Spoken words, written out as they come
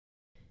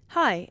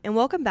Hi, and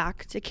welcome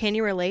back to Can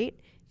You Relate?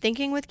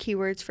 Thinking with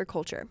Keywords for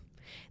Culture.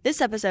 This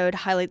episode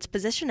highlights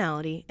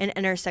positionality and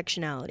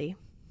intersectionality.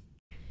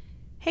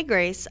 Hey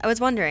Grace, I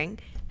was wondering,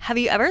 have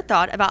you ever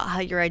thought about how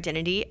your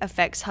identity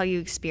affects how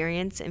you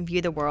experience and view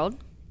the world?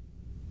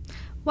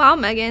 Wow,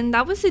 Megan,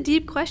 that was a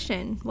deep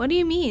question. What do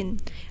you mean?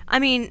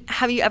 Have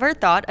you ever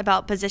thought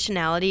about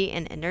positionality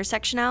and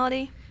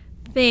intersectionality?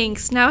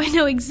 Thanks, now I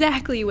know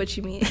exactly what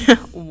you mean.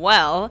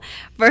 Well,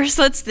 first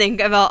let's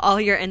think about all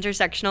your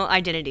intersectional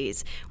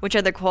identities, which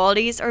are the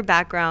qualities or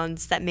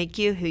backgrounds that make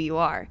you who you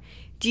are.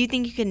 Do you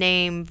think you could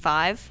name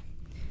 5?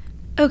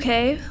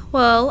 Okay,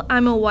 well,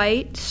 I'm a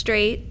white,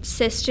 straight,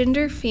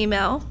 cisgender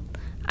female.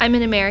 I'm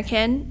an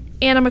American,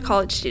 and I'm a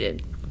college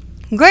student.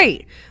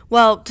 Great!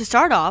 Well, to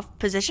start off,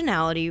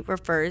 positionality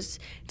refers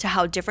to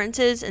how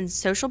differences in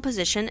social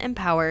position and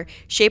power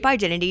shape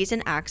identities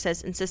and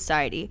access in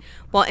society,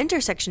 while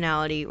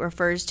intersectionality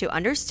refers to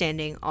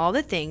understanding all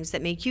the things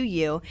that make you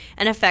you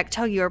and affect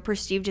how you are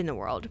perceived in the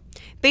world.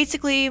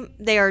 Basically,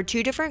 they are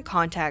 2 different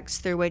contexts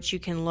through which you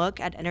can look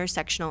at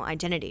intersectional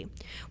identity.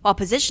 While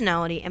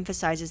positionality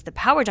emphasizes the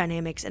power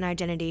dynamics in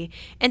identity,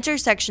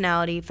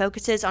 intersectionality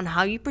focuses on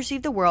how you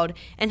perceive the world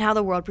and how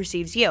the world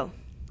perceives you.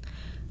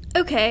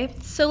 Okay,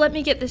 so let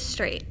me get this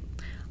straight.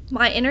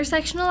 My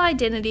intersectional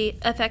identity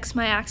affects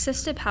my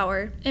access to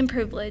power and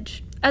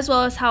privilege, as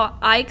well as how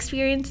I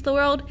experience the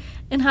world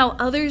and how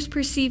others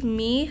perceive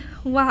me.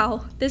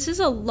 Wow, this is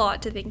a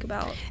lot to think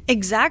about.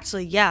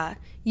 Exactly, yeah.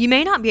 You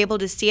may not be able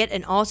to see it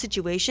in all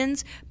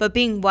situations, but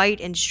being white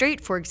and straight,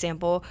 for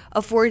example,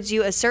 affords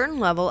you a certain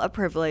level of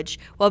privilege,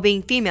 while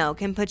being female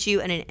can put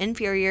you in an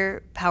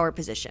inferior power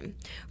position.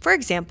 For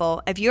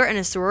example, if you're in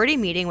a sorority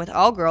meeting with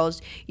all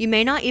girls, you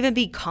may not even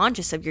be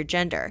conscious of your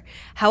gender.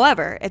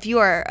 However, if you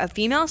are a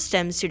female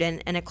STEM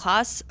student in a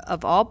class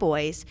of all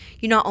boys,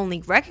 you not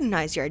only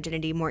recognize your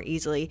identity more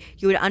easily,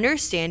 you would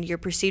understand your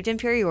perceived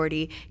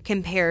inferiority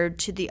compared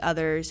to the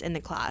others in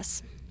the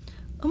class.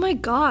 Oh my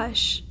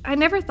gosh, I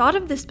never thought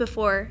of this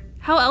before.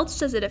 How else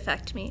does it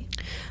affect me?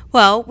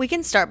 Well, we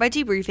can start by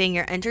debriefing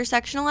your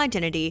intersectional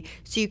identity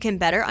so you can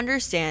better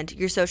understand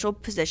your social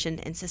position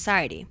in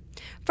society.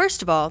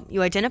 First of all,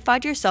 you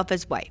identified yourself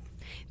as white.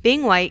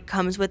 Being white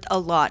comes with a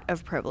lot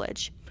of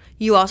privilege.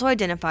 You also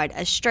identified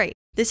as straight.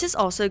 This is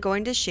also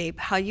going to shape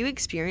how you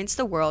experience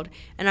the world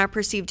and are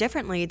perceived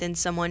differently than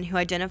someone who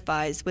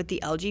identifies with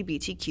the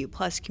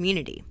LGBTQ+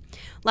 community.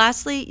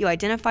 Lastly, you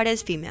identified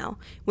as female,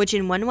 which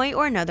in one way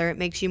or another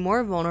makes you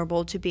more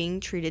vulnerable to being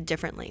treated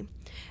differently.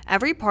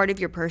 Every part of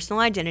your personal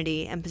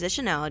identity and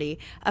positionality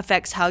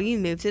affects how you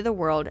move through the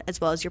world as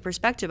well as your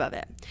perspective of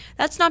it.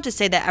 That's not to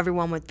say that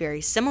everyone with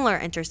very similar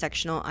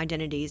intersectional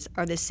identities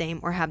are the same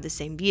or have the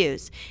same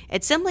views.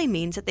 It simply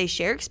means that they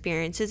share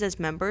experiences as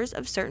members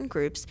of certain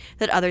groups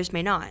that others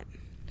may not.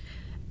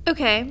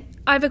 Okay,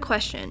 I have a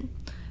question.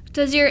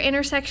 Does your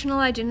intersectional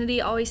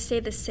identity always stay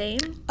the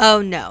same?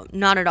 Oh no,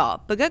 not at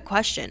all, but good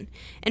question.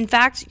 In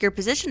fact, your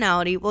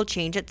positionality will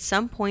change at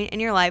some point in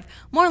your life,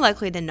 more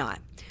likely than not.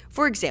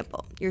 For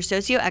example, your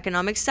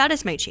socioeconomic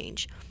status may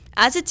change.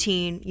 As a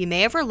teen, you may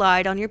have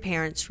relied on your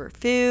parents for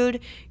food,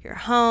 your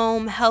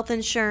home, health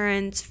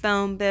insurance,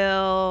 phone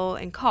bill,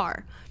 and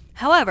car.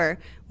 However,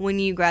 when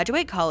you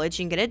graduate college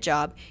and get a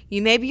job,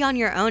 you may be on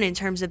your own in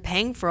terms of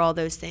paying for all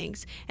those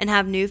things and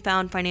have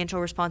newfound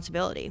financial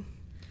responsibility.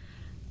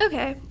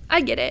 Okay, I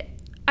get it.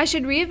 I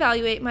should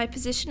reevaluate my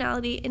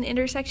positionality and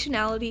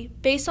intersectionality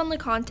based on the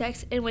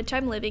context in which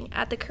I'm living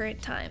at the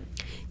current time.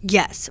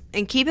 Yes,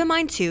 and keep in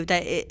mind too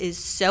that it is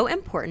so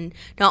important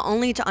not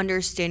only to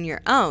understand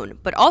your own,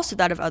 but also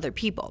that of other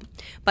people.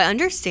 By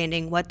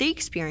understanding what they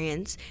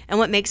experience and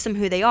what makes them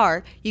who they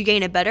are, you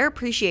gain a better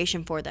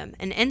appreciation for them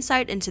and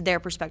insight into their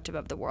perspective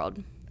of the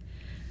world.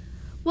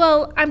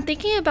 Well, I'm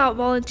thinking about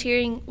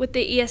volunteering with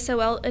the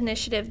ESOL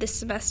initiative this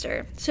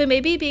semester, so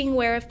maybe being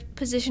aware of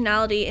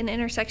positionality and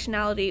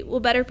intersectionality will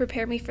better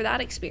prepare me for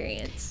that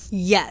experience.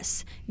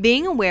 Yes,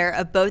 being aware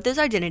of both those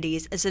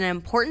identities is an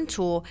important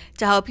tool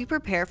to help you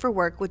prepare for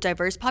work with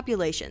diverse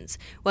populations,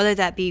 whether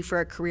that be for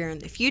a career in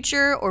the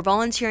future or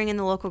volunteering in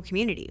the local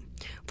community.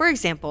 For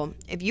example,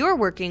 if you are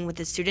working with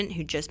a student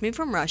who just moved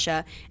from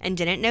Russia and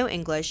didn't know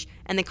English,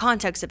 in the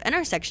context of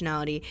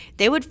intersectionality,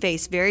 they would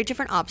face very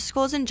different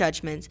obstacles and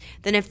judgments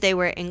than if they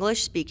were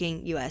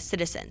English-speaking U.S.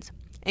 citizens.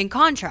 In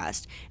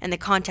contrast, in the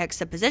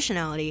context of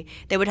positionality,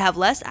 they would have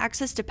less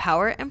access to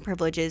power and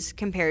privileges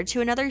compared to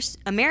another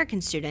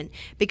American student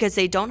because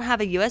they don't have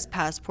a U.S.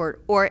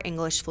 passport or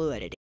English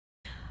fluidity.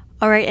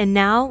 All right, and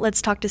now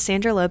let's talk to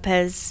Sandra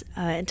Lopez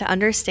to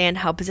understand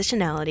how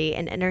positionality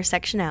and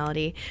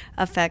intersectionality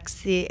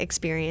affects the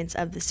experience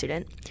of the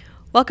student.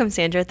 Welcome,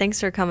 Sandra.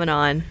 Thanks for coming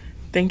on.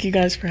 Thank you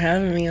guys for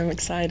having me. I'm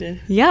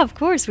excited. Yeah, of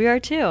course. We are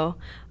too.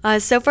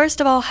 So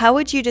first of all, how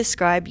would you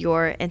describe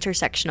your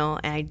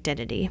intersectional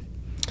identity?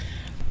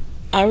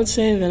 I would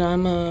say that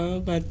I'm a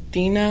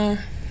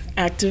Latina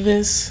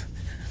activist,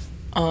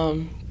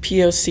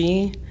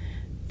 POC,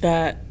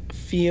 that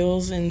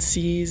feels and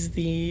sees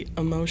the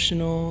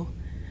emotional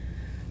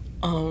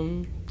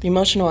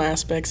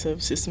aspects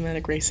of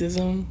systematic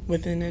racism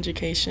within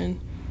education.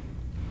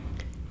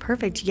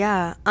 Perfect.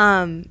 Yeah.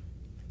 And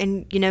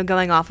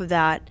going off of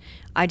that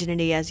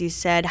identity, as you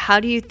said,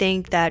 how do you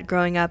think that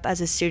growing up as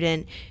a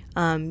student,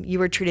 you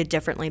were treated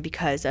differently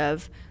because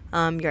of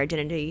your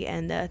identity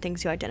and the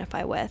things you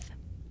identify with?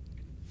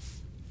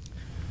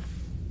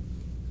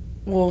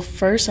 Well,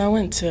 first I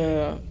went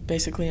to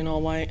basically an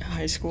all-white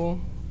high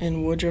school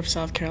in Woodruff,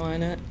 South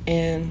Carolina,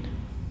 and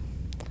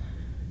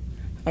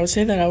I would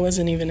say that I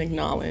wasn't even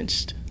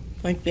acknowledged.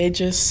 Like, they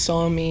just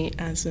saw me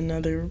as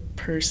another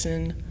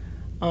person.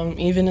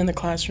 Even in the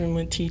classroom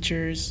with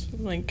teachers,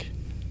 like,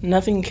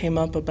 nothing came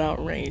up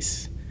about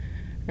race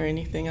or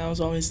anything. I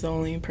was always the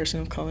only person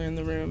of color in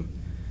the room.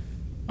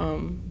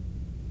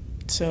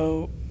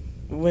 So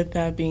with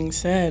that being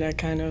said, I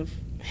kind of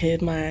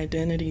hid my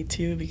identity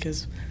too,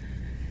 because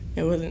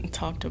it wasn't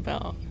talked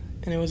about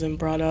and it wasn't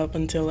brought up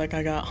until like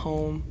I got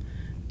home.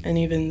 And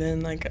even then,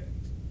 like,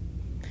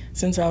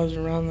 since I was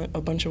around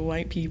a bunch of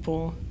white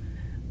people,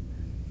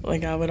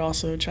 like, I would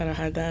also try to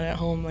hide that at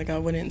home. Like, I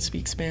wouldn't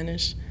speak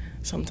Spanish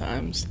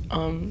sometimes.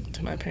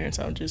 To my parents,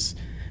 I would just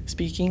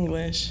speak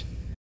English.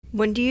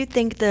 When do you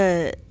think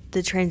the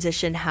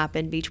transition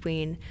happened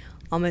between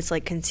almost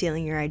like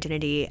concealing your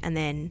identity and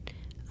then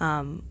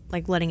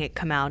like letting it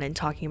come out and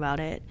talking about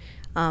it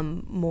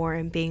more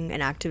and being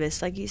an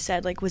activist, like you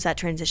said? Like, was that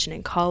transition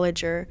in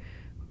college or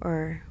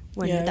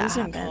when did that happen? Yeah, it was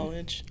in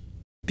college.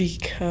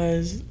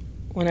 Because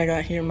when I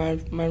got here, my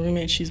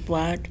roommate, she's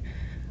black,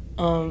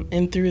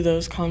 and through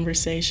those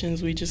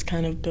conversations, we just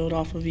kind of built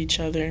off of each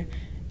other,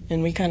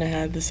 and we kind of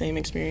had the same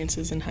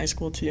experiences in high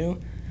school too.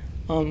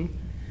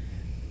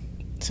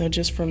 So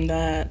just from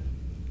that,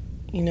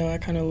 I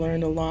kind of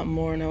learned a lot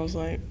more, and I was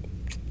like,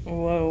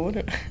 whoa,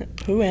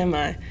 who am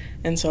I?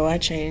 And so I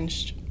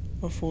changed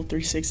a full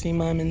 360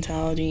 my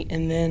mentality,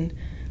 and then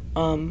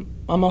I'm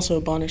also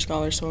a Bonner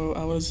Scholar, so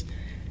I was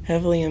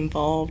heavily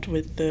involved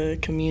with the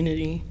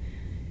community,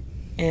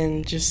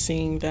 and just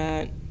seeing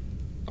that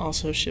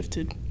also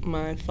shifted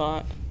my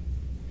thought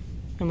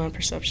and my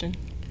perception.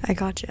 I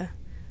gotcha.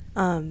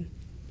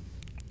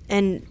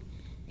 And,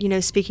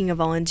 speaking of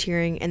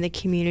volunteering in the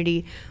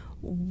community,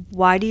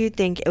 why do you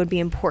think it would be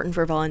important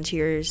for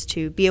volunteers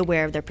to be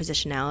aware of their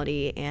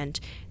positionality and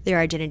their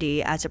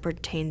identity as it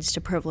pertains to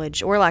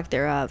privilege or lack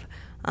thereof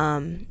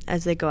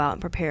as they go out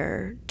and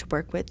prepare to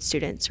work with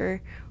students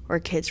or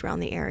kids around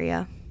the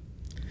area?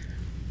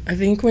 I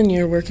think when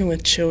you're working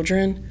with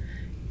children,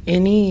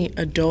 any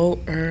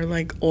adult or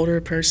like older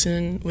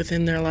person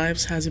within their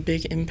lives has a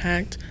big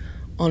impact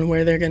on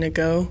where they're going to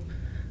go.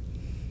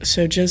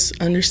 So just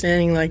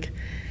understanding, like,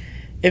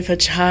 if a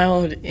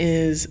child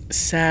is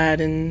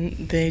sad and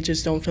they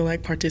just don't feel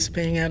like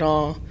participating at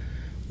all,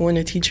 when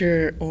a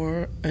teacher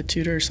or a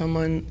tutor or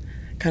someone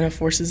kind of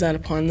forces that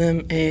upon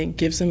them, it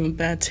gives them a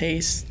bad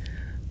taste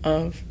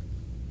of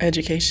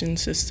education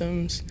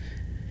systems.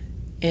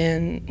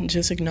 And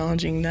just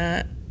acknowledging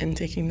that and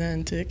taking that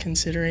into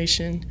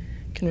consideration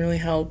can really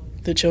help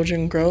the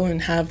children grow and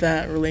have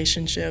that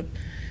relationship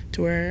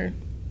to where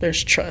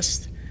there's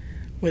trust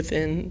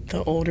within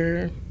the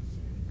older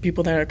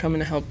people that are coming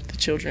to help the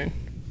children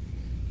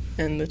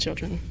and the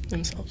children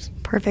themselves.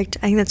 Perfect.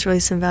 I think that's really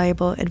some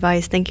valuable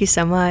advice. Thank you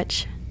so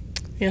much.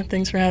 Yeah,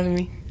 thanks for having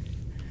me.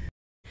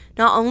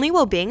 Not only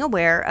will being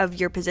aware of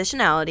your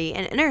positionality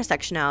and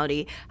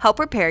intersectionality help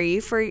prepare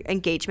you for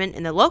engagement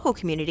in the local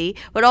community,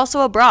 but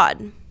also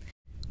abroad.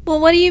 Well,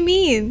 what do you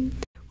mean?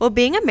 Well,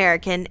 being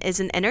American is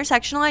an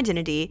intersectional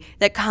identity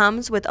that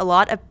comes with a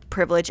lot of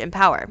privilege and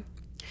power.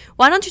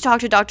 Why don't you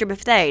talk to Dr.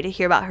 Buffet to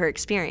hear about her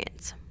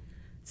experience?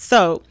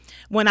 So,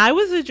 when I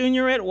was a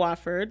junior at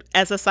Wofford,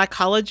 as a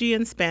psychology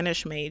and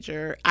Spanish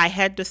major, I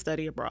had to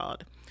study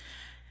abroad.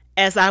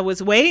 As I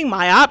was weighing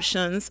my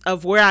options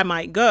of where I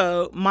might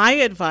go, my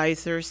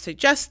advisor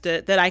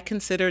suggested that I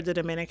consider the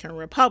Dominican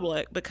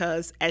Republic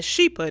because, as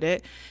she put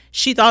it,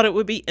 she thought it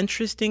would be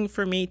interesting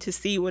for me to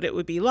see what it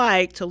would be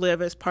like to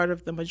live as part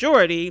of the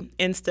majority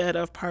instead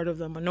of part of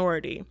the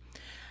minority.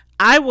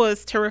 I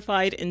was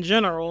terrified in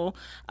general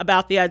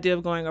about the idea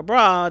of going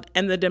abroad,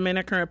 and the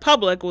Dominican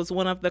Republic was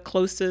one of the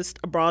closest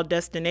abroad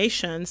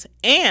destinations.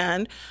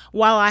 And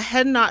while I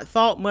had not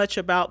thought much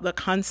about the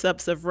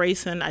concepts of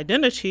race and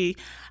identity,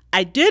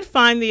 I did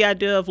find the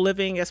idea of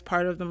living as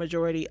part of the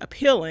majority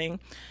appealing.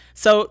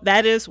 So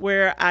that is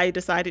where I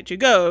decided to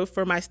go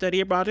for my study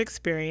abroad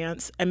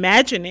experience,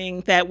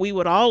 imagining that we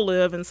would all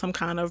live in some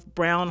kind of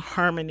brown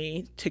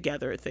harmony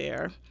together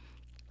there.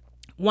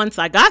 Once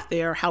I got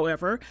there,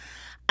 however,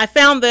 I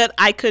found that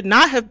I could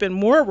not have been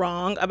more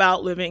wrong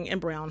about living in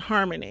brown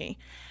harmony.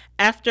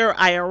 After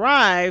I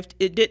arrived,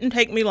 it didn't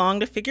take me long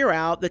to figure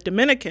out that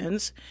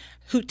Dominicans,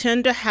 who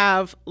tend to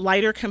have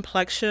lighter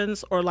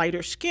complexions or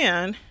lighter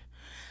skin,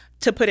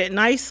 to put it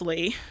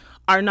nicely,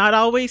 are not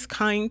always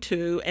kind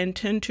to and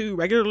tend to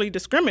regularly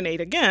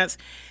discriminate against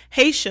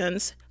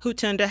Haitians who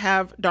tend to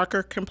have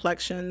darker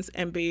complexions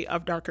and be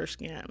of darker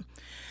skin.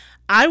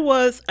 I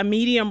was a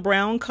medium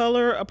brown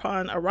color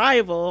upon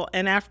arrival,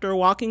 and after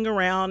walking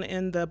around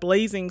in the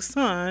blazing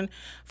sun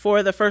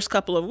for the first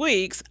couple of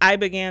weeks, I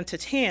began to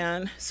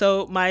tan,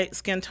 so my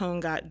skin tone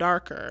got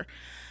darker.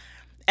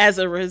 As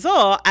a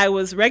result, I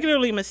was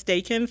regularly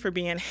mistaken for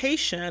being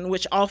Haitian,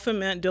 which often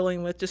meant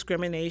dealing with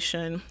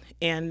discrimination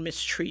and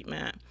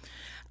mistreatment.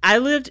 I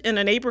lived in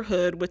a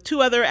neighborhood with 2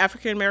 other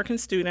African American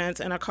students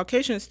and a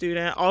Caucasian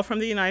student, all from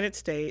the United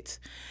States.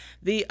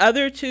 The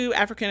other 2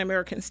 African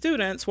American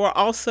students were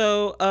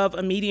also of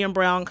a medium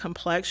brown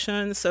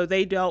complexion, so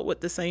they dealt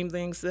with the same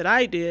things that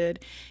I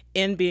did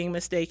in being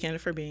mistaken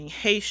for being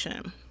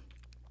Haitian.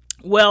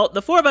 Well,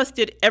 the 4 of us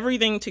did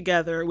everything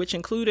together, which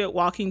included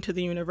walking to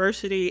the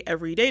university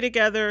every day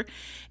together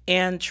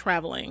and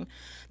traveling.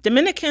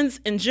 Dominicans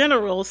in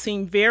general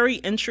seem very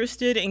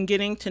interested in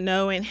getting to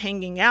know and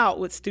hanging out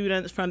with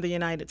students from the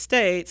United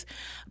States,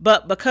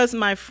 but because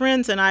my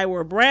friends and I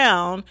were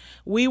brown,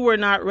 we were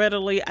not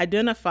readily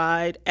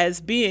identified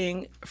as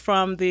being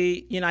from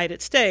the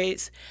United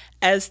States,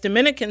 as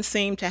Dominicans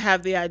seem to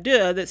have the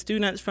idea that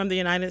students from the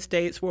United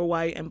States were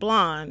white and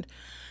blonde.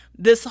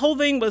 This whole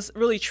thing was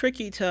really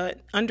tricky to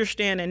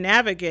understand and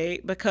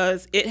navigate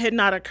because it had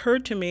not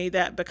occurred to me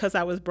that because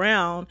I was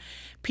brown,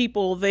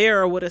 people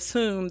there would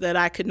assume that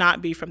I could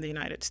not be from the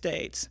United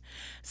States.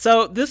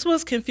 So this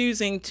was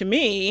confusing to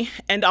me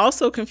and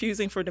also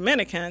confusing for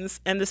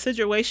Dominicans, and the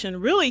situation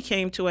really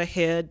came to a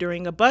head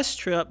during a bus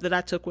trip that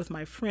I took with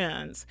my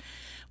friends.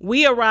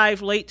 We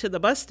arrived late to the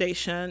bus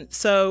station,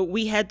 so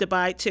we had to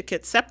buy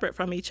tickets separate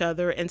from each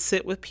other and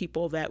sit with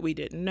people that we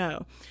didn't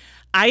know.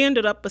 I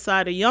ended up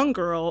beside a young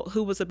girl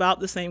who was about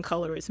the same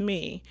color as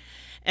me.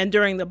 And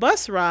during the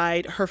bus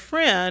ride, her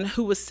friend,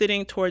 who was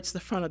sitting towards the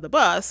front of the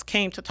bus,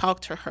 came to talk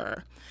to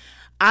her.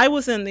 I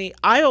was in the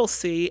aisle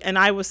seat, and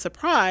I was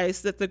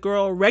surprised that the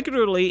girl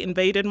regularly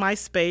invaded my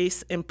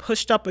space and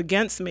pushed up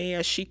against me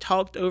as she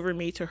talked over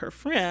me to her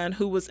friend,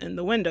 who was in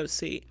the window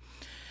seat.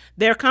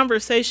 Their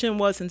conversation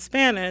was in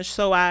Spanish,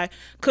 so I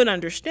could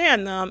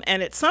understand them,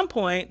 and at some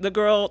point, the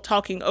girl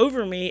talking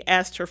over me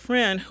asked her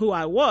friend who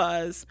I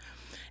was,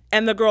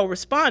 and the girl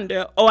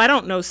responded, "Oh, I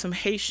don't know some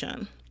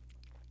Haitian."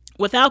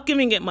 Without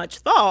giving it much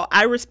thought,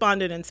 I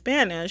responded in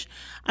Spanish,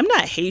 "I'm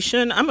not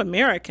Haitian, I'm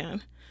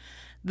American."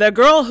 The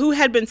girl who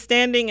had been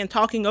standing and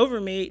talking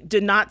over me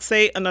did not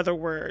say another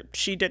word.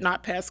 She did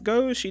not pass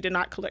go. She did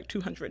not collect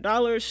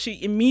 $200. She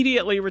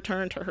immediately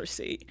returned to her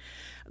seat.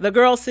 The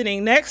girl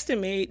sitting next to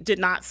me did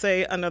not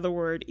say another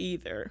word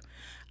either.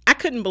 I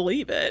couldn't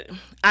believe it.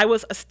 I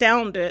was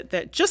astounded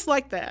that just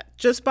like that,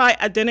 just by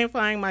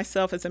identifying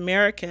myself as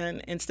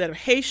American instead of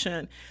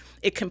Haitian,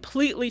 it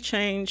completely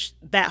changed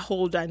that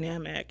whole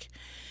dynamic.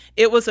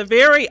 It was a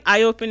very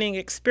eye-opening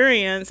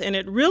experience, and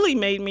it really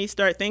made me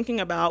start thinking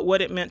about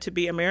what it meant to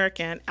be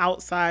American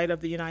outside of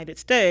the United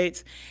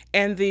States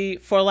and the,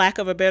 for lack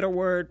of a better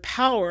word,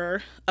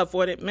 power of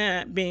what it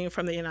meant being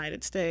from the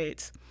United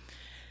States.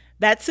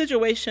 That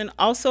situation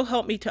also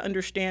helped me to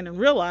understand and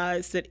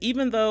realize that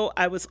even though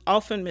I was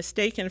often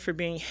mistaken for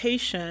being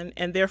Haitian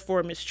and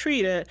therefore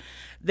mistreated,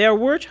 there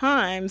were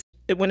times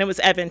when it was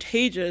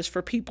advantageous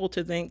for people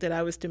to think that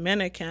I was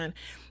Dominican,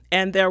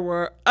 and there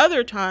were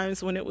other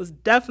times when it was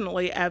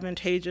definitely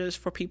advantageous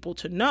for people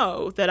to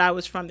know that I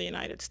was from the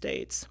United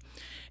States.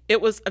 It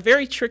was a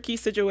very tricky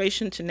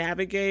situation to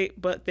navigate,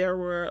 but there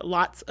were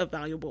lots of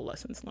valuable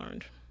lessons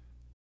learned.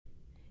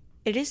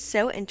 It is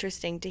so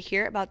interesting to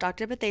hear about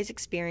Dr. Bethay's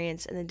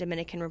experience in the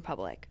Dominican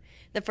Republic.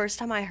 The first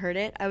time I heard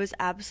it, I was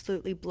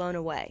absolutely blown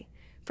away.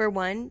 For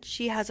one,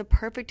 she has a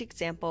perfect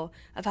example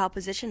of how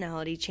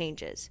positionality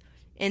changes.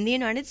 In the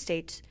United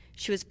States,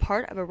 she was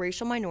part of a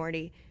racial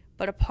minority,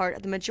 but a part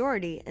of the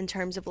majority in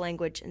terms of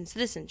language and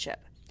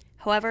citizenship.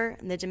 However,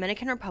 in the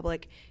Dominican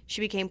Republic, she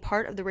became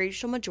part of the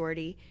racial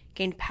majority,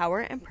 gained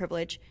power and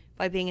privilege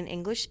by being an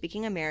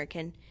English-speaking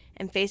American,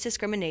 and faced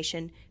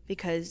discrimination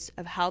because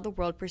of how the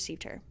world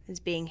perceived her as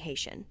being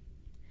Haitian.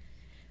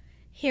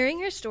 Hearing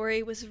her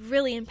story was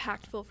really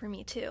impactful for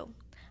me too.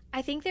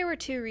 I think there were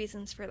 2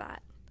 reasons for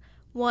that.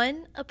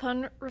 One,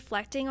 upon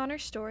reflecting on her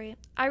story,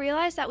 I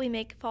realized that we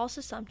make false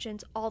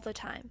assumptions all the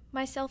time,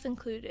 myself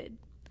included.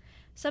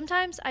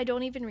 Sometimes I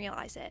don't even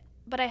realize it,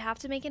 but I have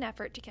to make an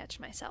effort to catch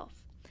myself.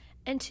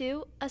 And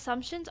 2,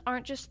 assumptions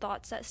aren't just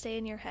thoughts that stay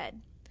in your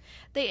head.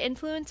 They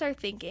influence our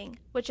thinking,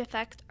 which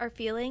affect our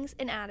feelings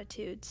and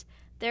attitudes,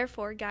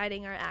 therefore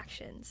guiding our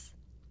actions.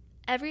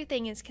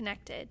 Everything is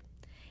connected.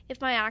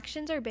 If my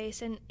actions are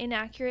based on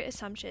inaccurate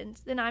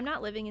assumptions, then I'm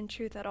not living in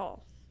truth at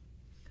all.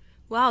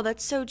 Wow,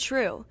 that's so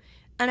true.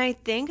 And I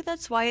think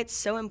that's why it's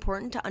so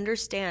important to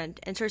understand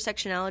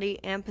intersectionality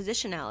and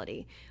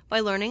positionality.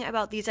 By learning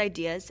about these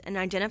ideas and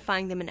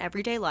identifying them in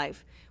everyday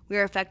life, we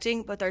are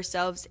affecting both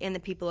ourselves and the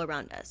people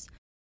around us.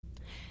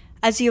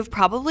 As you have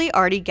probably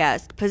already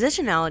guessed,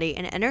 positionality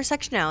and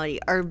intersectionality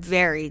are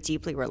very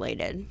deeply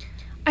related.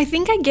 I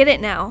think I get it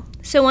now.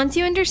 So once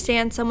you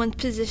understand someone's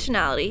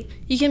positionality,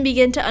 you can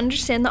begin to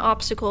understand the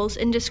obstacles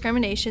and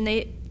discrimination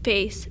they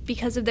face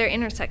because of their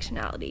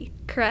intersectionality,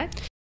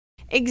 correct?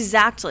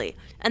 Exactly.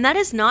 And that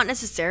is not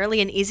necessarily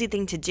an easy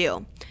thing to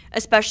do,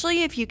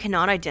 especially if you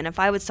cannot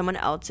identify with someone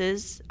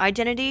else's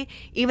identity,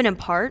 even in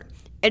part.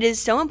 It is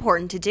so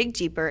important to dig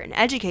deeper and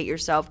educate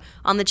yourself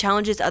on the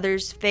challenges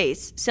others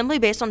face simply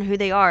based on who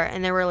they are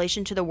and their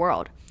relation to the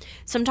world.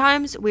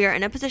 Sometimes we are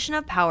in a position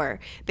of power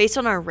based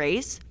on our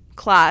race,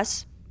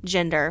 class,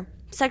 gender,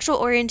 sexual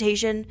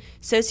orientation,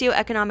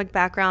 socioeconomic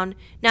background,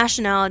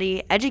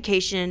 nationality,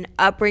 education,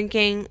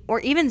 upbringing,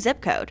 or even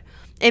zip code.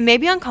 It may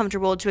be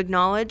uncomfortable to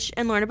acknowledge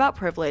and learn about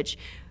privilege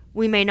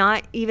we may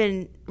not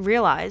even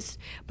realize,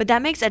 but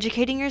that makes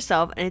educating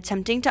yourself and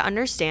attempting to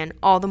understand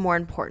all the more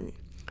important.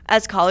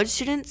 As college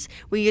students,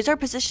 we use our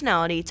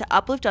positionality to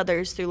uplift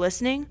others through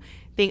listening,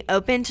 being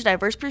open to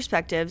diverse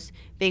perspectives,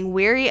 being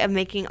wary of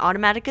making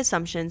automatic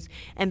assumptions,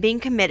 and being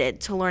committed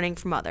to learning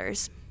from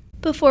others.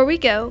 Before we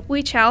go,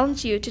 we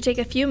challenge you to take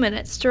a few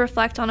minutes to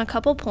reflect on a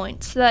couple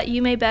points so that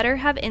you may better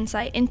have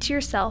insight into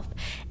yourself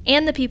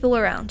and the people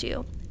around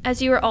you,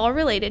 as you are all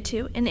related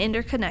to and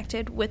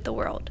interconnected with the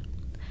world.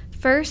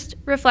 First,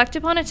 reflect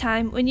upon a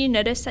time when you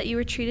noticed that you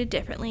were treated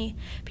differently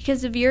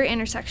because of your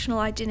intersectional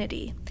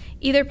identity,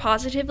 either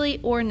positively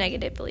or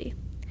negatively.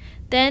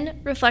 Then,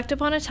 reflect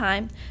upon a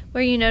time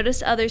where you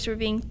noticed others were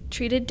being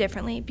treated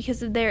differently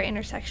because of their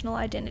intersectional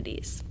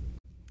identities.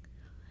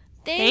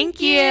 Thank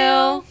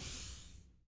you.